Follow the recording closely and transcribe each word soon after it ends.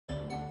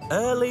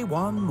Early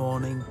one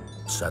morning,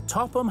 Sir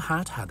Topham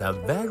Hatt had a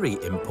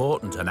very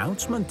important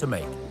announcement to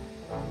make.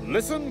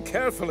 Listen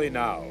carefully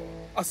now.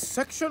 A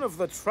section of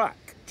the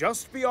track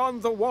just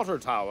beyond the water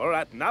tower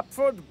at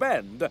Knapford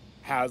Bend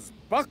has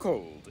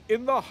buckled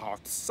in the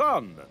hot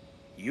sun.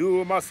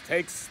 You must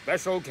take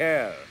special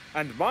care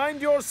and mind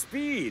your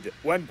speed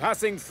when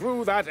passing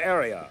through that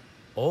area.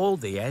 All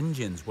the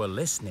engines were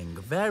listening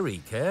very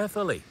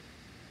carefully.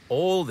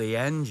 All the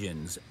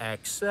engines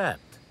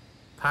except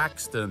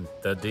Paxton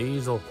the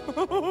diesel.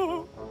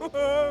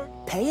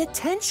 Pay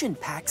attention,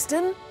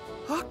 Paxton.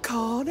 I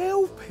can't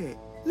help it.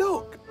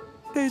 Look,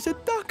 there's a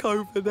duck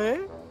over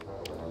there.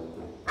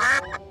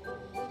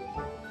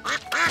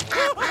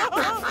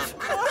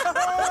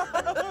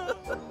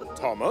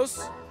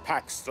 Thomas,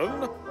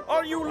 Paxton,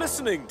 are you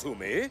listening to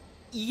me?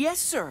 Yes,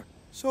 sir.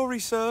 Sorry,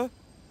 sir.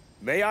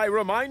 May I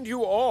remind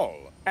you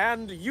all,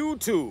 and you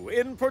two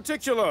in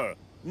particular,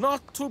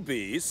 not to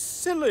be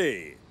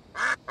silly.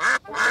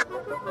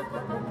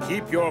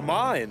 Keep your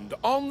mind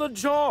on the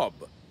job.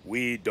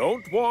 We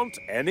don't want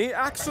any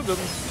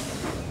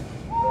accidents.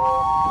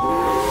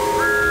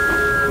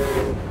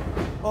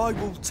 I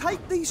will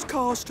take these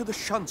cars to the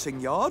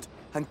shunting yard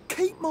and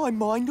keep my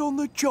mind on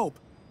the job.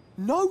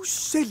 No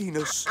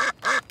silliness.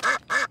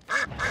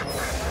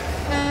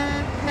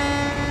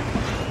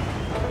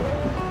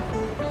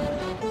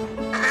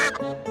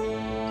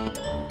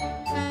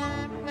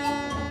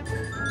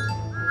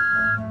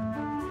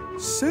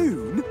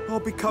 Soon, I'll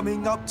be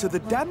coming up to the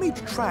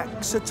damaged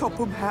track Sir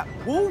Topham Hatt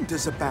warned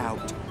us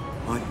about.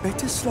 I'd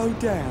better slow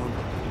down.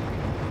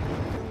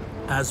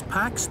 As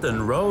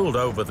Paxton rolled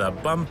over the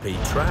bumpy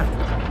track,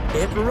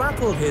 it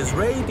rattled his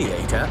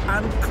radiator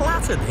and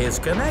clattered his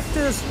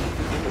connectors.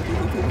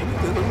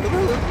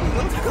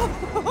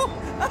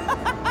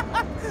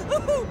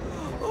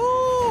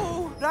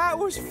 Oh, that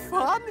was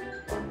fun.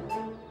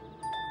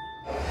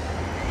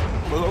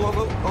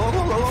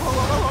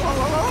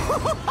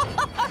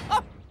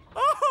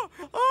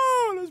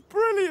 Oh, that's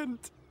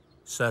brilliant.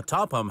 Sir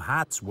Topham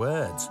Hatt's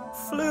words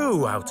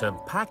flew out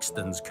of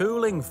Paxton's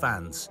cooling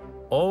fans.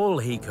 All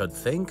he could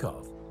think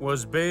of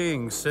was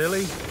being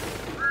silly.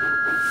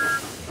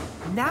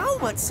 Now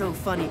what's so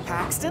funny,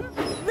 Paxton?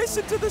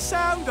 Listen to the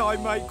sound I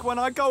make when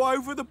I go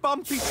over the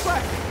bumpy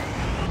track.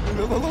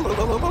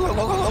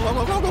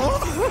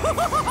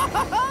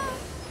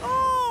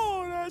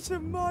 Oh, that's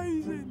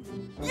amazing.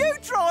 You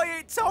try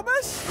it,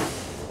 Thomas.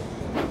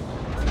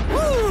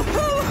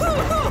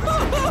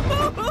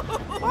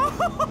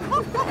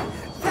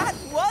 That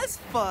was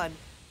fun.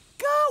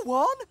 Go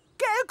on,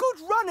 get a good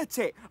run at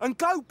it and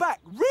go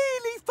back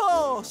really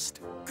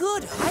fast.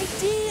 Good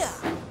idea.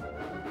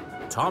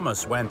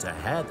 Thomas went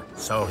ahead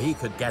so he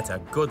could get a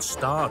good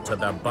start to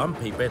the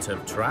bumpy bit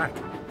of track.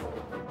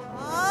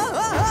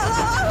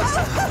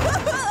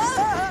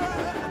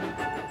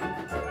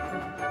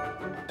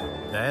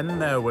 Then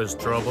there was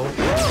trouble.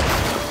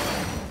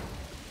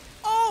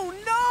 Oh,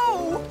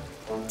 no!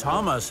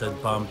 Thomas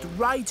had bumped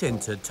right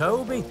into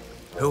Toby,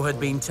 who had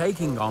been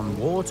taking on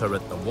water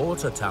at the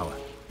water tower.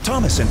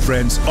 Thomas and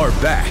friends are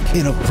back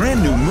in a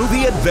brand new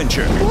movie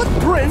adventure.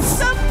 Footprints!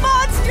 A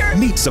monster!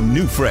 Meet some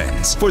new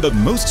friends for the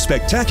most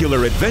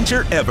spectacular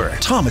adventure ever.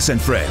 Thomas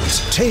and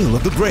Friends, Tale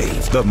of the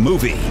Grave, the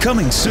movie.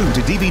 Coming soon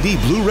to DVD,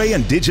 Blu-ray,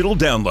 and digital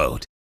download.